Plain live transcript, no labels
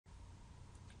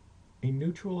A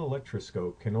neutral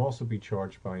electroscope can also be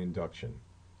charged by induction.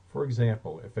 For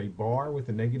example, if a bar with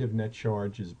a negative net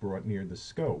charge is brought near the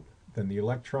scope, then the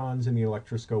electrons in the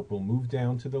electroscope will move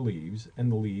down to the leaves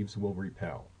and the leaves will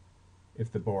repel.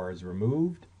 If the bar is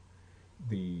removed,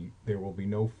 there will be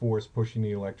no force pushing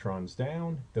the electrons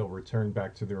down. They'll return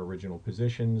back to their original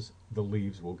positions. The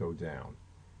leaves will go down.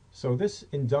 So this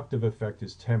inductive effect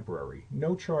is temporary.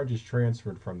 No charge is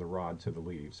transferred from the rod to the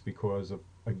leaves because,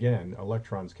 again,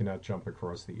 electrons cannot jump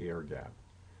across the air gap.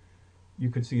 You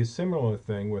could see a similar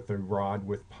thing with a rod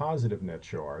with positive net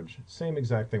charge. Same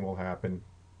exact thing will happen.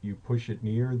 You push it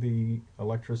near the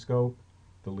electroscope,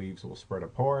 the leaves will spread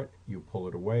apart. You pull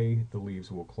it away, the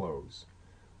leaves will close.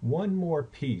 One more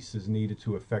piece is needed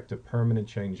to effect a permanent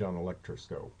change on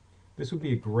electroscope. This would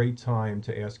be a great time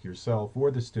to ask yourself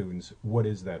or the students, what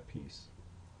is that piece?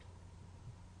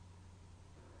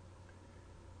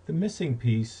 The missing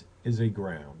piece is a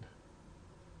ground.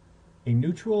 A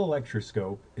neutral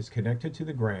electroscope is connected to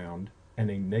the ground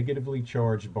and a negatively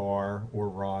charged bar or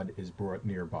rod is brought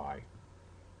nearby.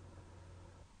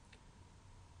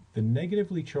 The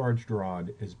negatively charged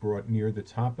rod is brought near the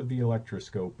top of the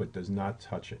electroscope but does not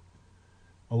touch it.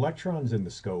 Electrons in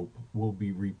the scope will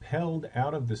be repelled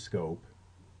out of the scope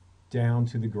down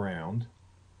to the ground,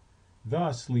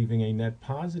 thus leaving a net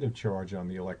positive charge on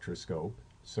the electroscope,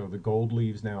 so the gold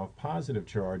leaves now have positive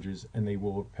charges and they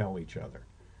will repel each other.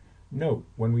 Note,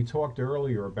 when we talked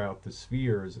earlier about the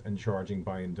spheres and charging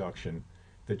by induction,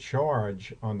 the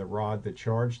charge on the rod that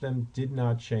charged them did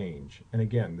not change. And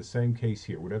again, the same case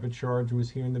here. Whatever charge was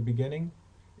here in the beginning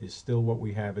is still what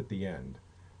we have at the end.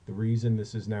 The reason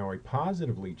this is now a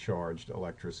positively charged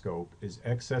electroscope is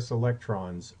excess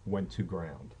electrons went to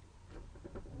ground.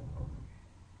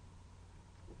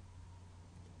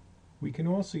 We can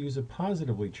also use a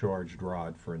positively charged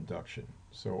rod for induction.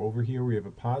 So over here we have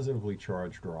a positively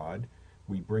charged rod.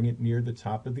 We bring it near the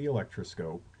top of the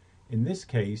electroscope. In this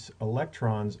case,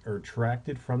 electrons are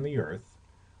attracted from the Earth.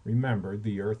 Remember,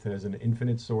 the Earth has an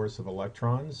infinite source of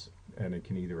electrons, and it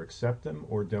can either accept them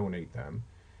or donate them.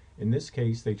 In this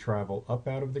case, they travel up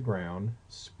out of the ground,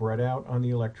 spread out on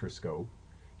the electroscope.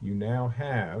 You now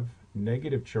have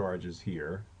negative charges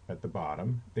here at the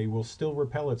bottom. They will still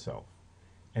repel itself.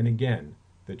 And again,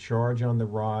 the charge on the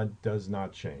rod does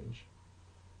not change.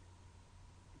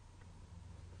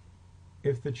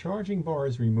 If the charging bar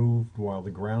is removed while the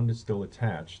ground is still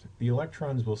attached, the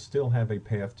electrons will still have a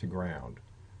path to ground.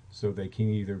 So they can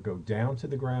either go down to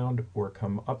the ground or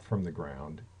come up from the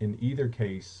ground. In either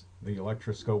case, the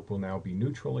electroscope will now be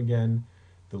neutral again.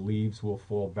 The leaves will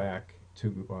fall back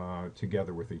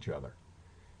together with each other.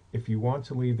 If you want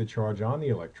to leave the charge on the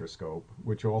electroscope,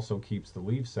 which also keeps the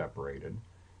leaves separated,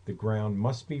 the ground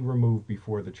must be removed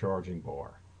before the charging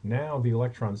bar. Now the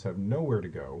electrons have nowhere to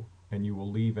go, and you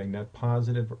will leave a net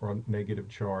positive or negative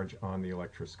charge on the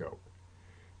electroscope.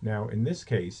 Now in this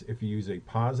case, if you use a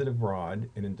positive rod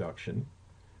in induction,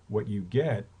 what you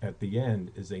get at the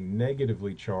end is a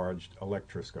negatively charged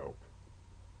electroscope.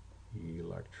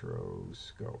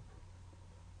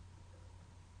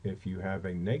 If you have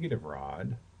a negative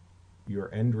rod,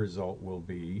 your end result will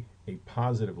be a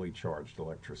positively charged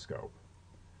electroscope.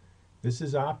 This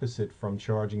is opposite from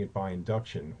charging it by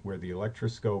induction, where the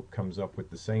electroscope comes up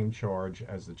with the same charge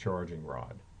as the charging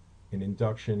rod. In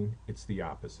induction, it's the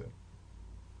opposite.